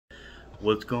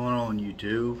What's going on,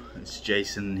 YouTube? It's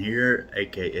Jason here,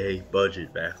 aka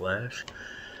Budget Backlash.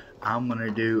 I'm gonna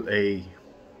do a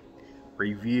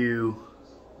review.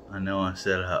 I know I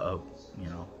said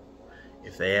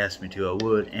if they asked me to, I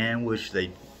would, and which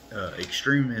they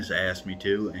Extremus asked me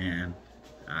to, and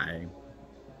I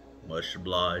much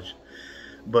obliged.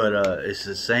 But it's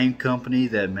the same company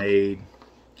that made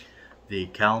the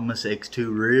Calamus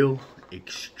X2 reel,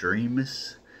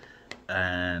 Extremus,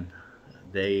 and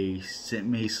they sent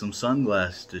me some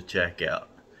sunglasses to check out,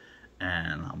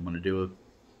 and I'm gonna do a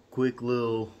quick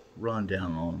little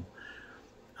rundown on them.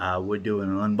 I would do an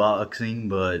unboxing,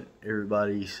 but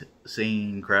everybody's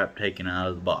seen crap taken out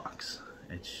of the box.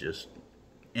 It's just,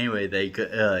 anyway,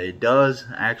 it does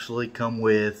actually come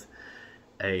with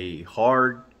a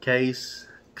hard case,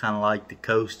 kind of like the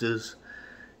Costa's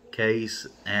case,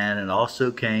 and it also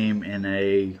came in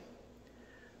a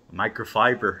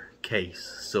microfiber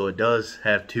case, so it does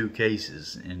have two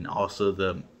cases, and also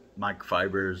the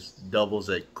microfiber doubles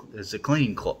as a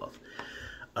cleaning cloth.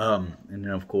 And then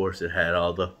of course it had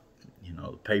all the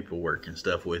the paperwork and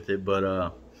stuff with it,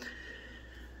 but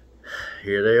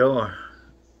here they are.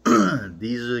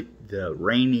 These are the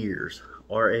Rainiers,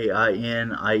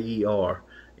 R-A-I-N-I-E-R,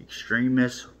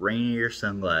 Extremus Rainier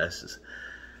sunglasses.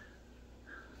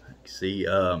 See,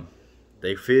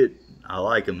 they fit. I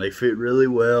like them. They fit really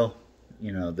well.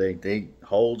 They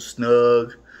hold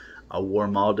snug. I wore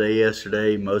them all day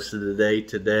yesterday, most of the day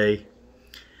today.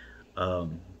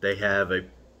 They have a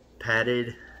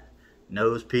padded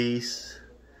nose piece,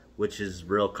 which is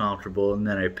real comfortable, and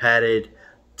then a padded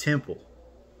temple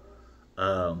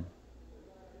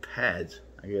pads,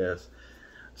 I guess.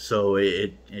 So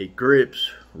it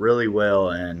grips really well,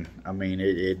 and I mean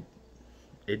it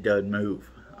doesn't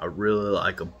move. I really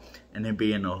like them, and then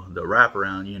being the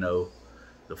wraparound,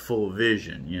 the full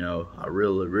vision, I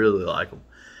really like them.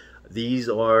 These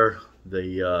are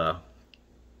the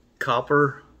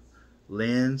copper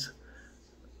lens.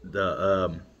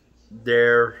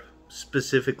 They're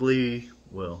specifically,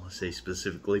 well, I say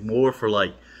specifically, more for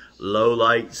like low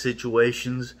light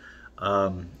situations,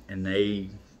 and they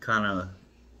kind of,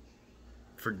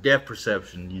 for depth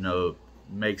perception,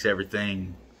 makes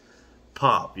everything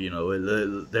pop. They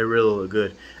really look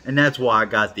good, and that's why I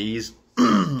got these.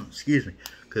 Excuse me,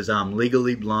 because I'm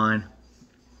legally blind,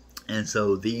 and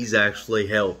so these actually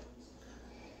help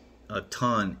a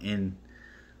ton in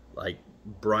like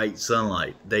bright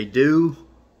sunlight. They do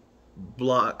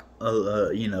block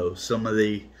some of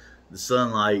the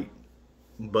sunlight,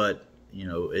 but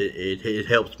it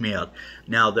helps me out.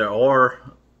 Now there are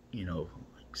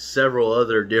several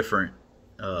other different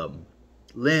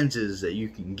lenses that you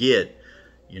can get.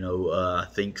 I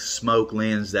think smoke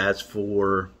lens, that's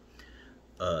for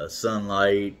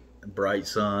sunlight, bright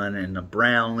sun, and the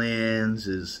brown lens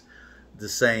is the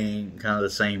same, kind of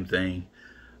the same thing.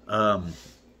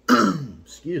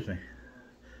 Excuse me.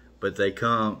 But they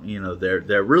come,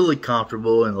 they're really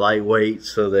comfortable and lightweight,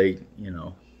 so they,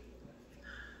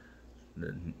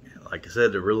 like I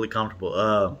said, they're really comfortable.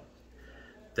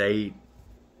 The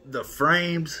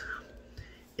frames,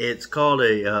 it's called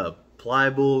a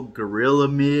pliable Gorilla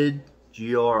Mid,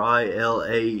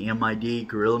 G-R-I-L-A-M-I-D,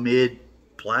 Gorilla Mid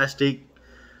plastic.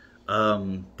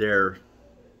 They're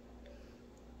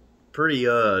pretty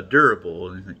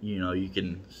durable. You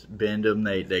can bend them,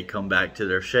 they come back to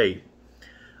their shape.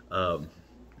 And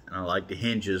I like the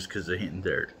hinges because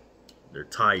they're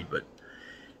tight. But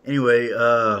anyway,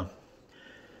 the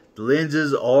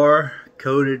lenses are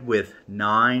coated with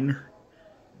 9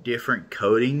 different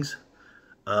coatings,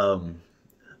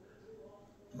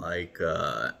 like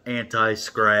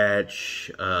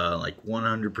anti-scratch, like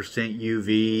 100%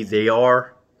 UV. They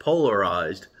are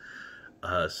polarized,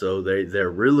 so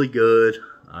they're really good,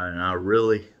 and I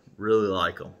really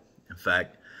like them. In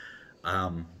fact,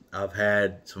 I've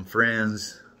had some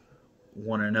friends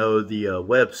want to know the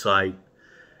website,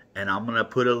 and I'm gonna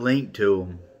put a link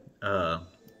to them,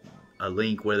 a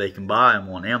link where they can buy them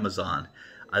on Amazon.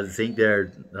 I think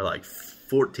they're like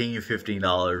 $14 or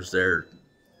 $15.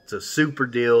 It's a super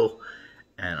deal,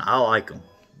 and I like them.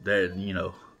 They're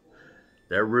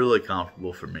really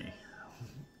comfortable for me.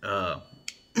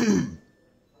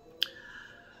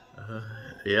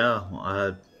 Yeah,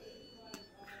 I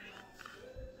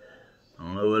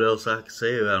don't know what else I can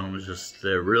say about them. It's just,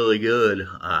 they're really good.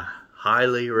 I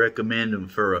highly recommend them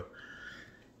for a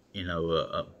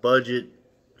budget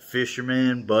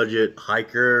fisherman, budget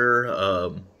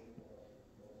hiker,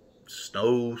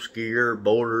 snow skier,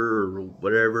 boulder, or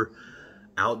whatever,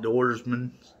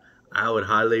 outdoorsman. I would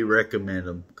highly recommend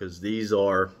them, because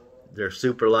they're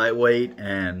super lightweight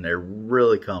and they're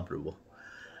really comfortable.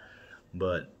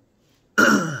 But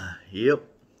Yep,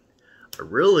 I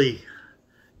really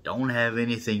don't have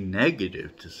anything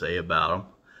negative to say about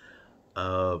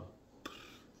them.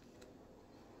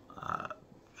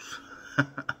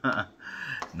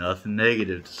 Nothing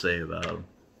negative to say about them.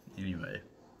 Anyway,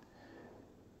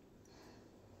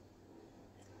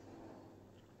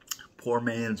 poor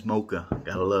man's mocha,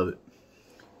 gotta love it.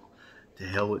 To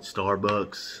hell with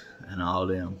Starbucks and all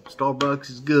them. Starbucks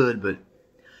is good, but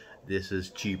this is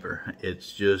cheaper.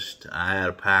 It's just, I had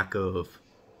a pack of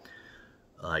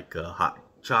like hot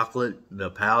chocolate, the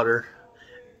powder,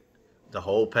 the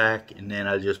whole pack, and then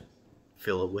I just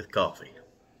fill it with coffee.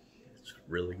 It's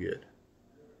really good.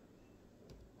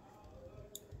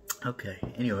 Okay,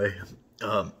 anyway,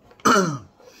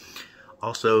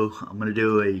 also I'm going to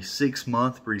do a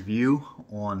 6-month review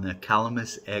on the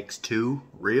Extremus X2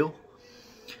 reel.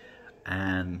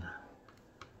 And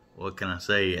what can I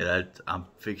say? That I'm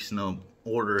fixing to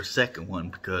order a second one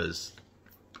because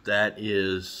that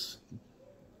is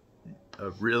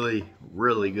a really,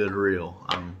 really good reel.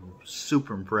 I'm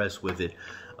super impressed with it.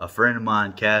 A friend of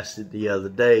mine cast it the other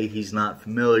day. He's not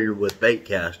familiar with bait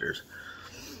casters,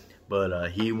 but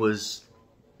he was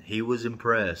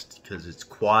impressed because it's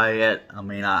quiet. I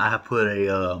mean, I put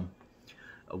a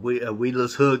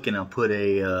weedless hook and I put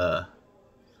a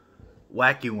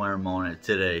wacky worm on it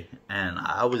today, and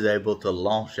I was able to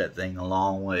launch that thing a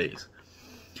long ways.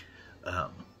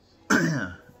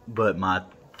 But my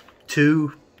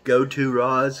 2 go-to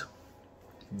rods,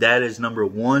 that is number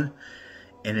 1,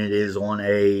 and it is on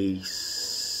a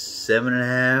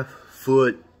 7.5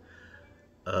 foot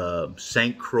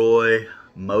St. Croix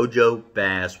Mojo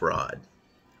bass rod.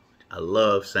 I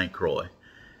love St. Croix,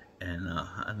 and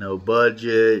I know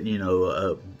budget. You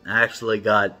know, I actually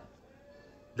got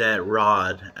that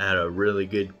rod at a really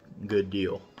good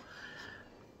deal.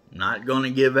 Not gonna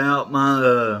give out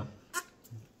my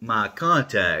my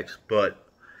contacts, but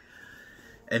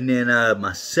and then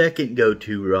my second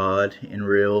go-to rod and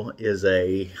reel is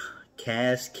a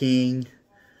Cast King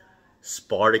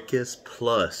Spartacus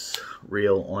Plus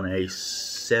reel on a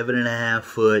 7.5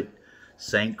 foot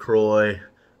St. Croix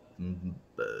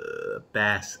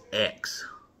Bass X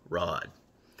rod.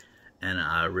 And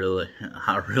I really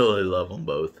love them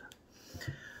both.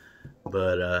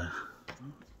 But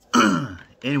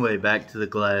anyway, back to the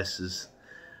glasses.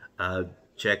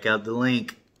 Check out the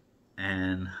link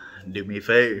and do me a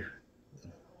favor,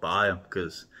 buy them,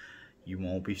 because you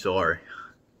won't be sorry.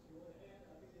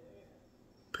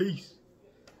 Peace.